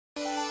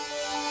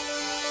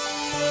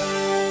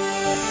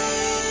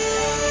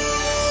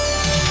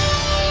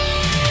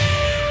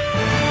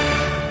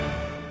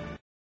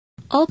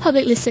All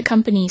public listed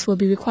companies will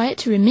be required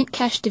to remit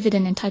cash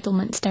dividend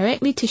entitlements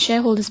directly to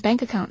shareholders'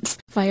 bank accounts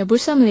via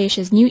Bursa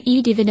Malaysia's new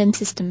eDividend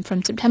system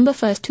from September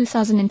 1,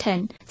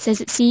 2010,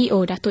 says its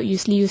CEO Datuk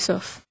Yusli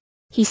Yusoff.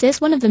 He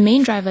says one of the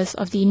main drivers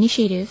of the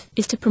initiative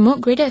is to promote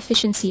greater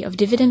efficiency of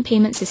dividend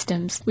payment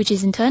systems, which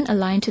is in turn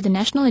aligned to the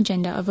national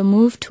agenda of a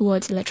move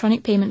towards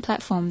electronic payment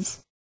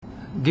platforms.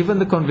 Given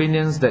the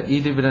convenience that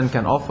eDividend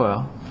can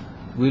offer,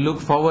 we look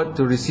forward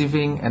to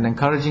receiving an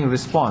encouraging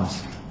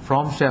response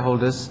from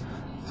shareholders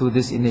to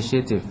this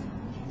initiative.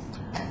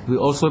 We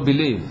also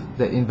believe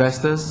that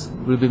investors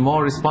will be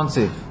more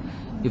responsive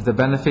if the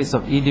benefits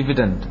of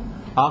eDividend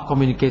are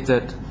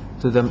communicated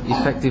to them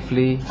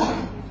effectively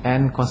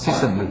and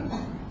consistently.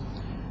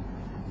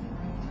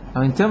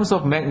 Now, in terms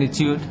of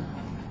magnitude,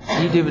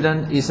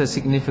 eDividend is a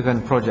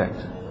significant project,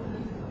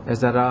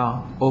 as there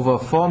are over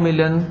 4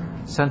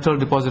 million Central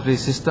Depository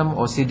System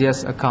or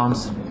CDS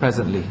accounts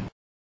presently.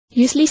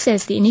 Yusli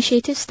says the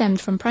initiative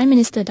stemmed from Prime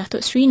Minister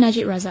Datuk Sri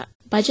Najib Razak's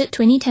Budget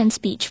 2010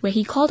 speech where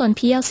he called on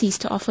PLCs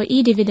to offer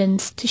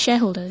e-dividends to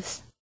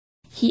shareholders.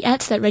 He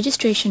adds that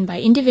registration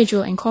by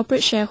individual and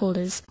corporate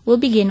shareholders will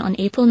begin on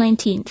April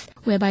 19th,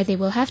 whereby they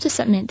will have to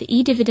submit the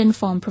e-dividend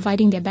form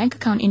providing their bank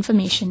account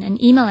information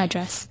and email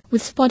address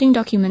with supporting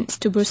documents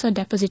to Bursa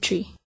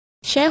Depository.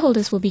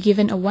 Shareholders will be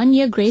given a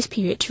 1-year grace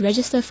period to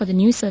register for the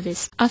new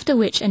service, after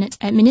which an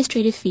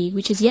administrative fee,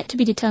 which is yet to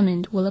be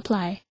determined, will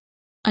apply.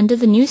 Under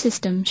the new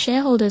system,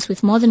 shareholders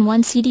with more than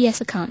one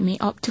CDS account may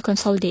opt to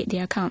consolidate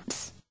their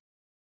accounts.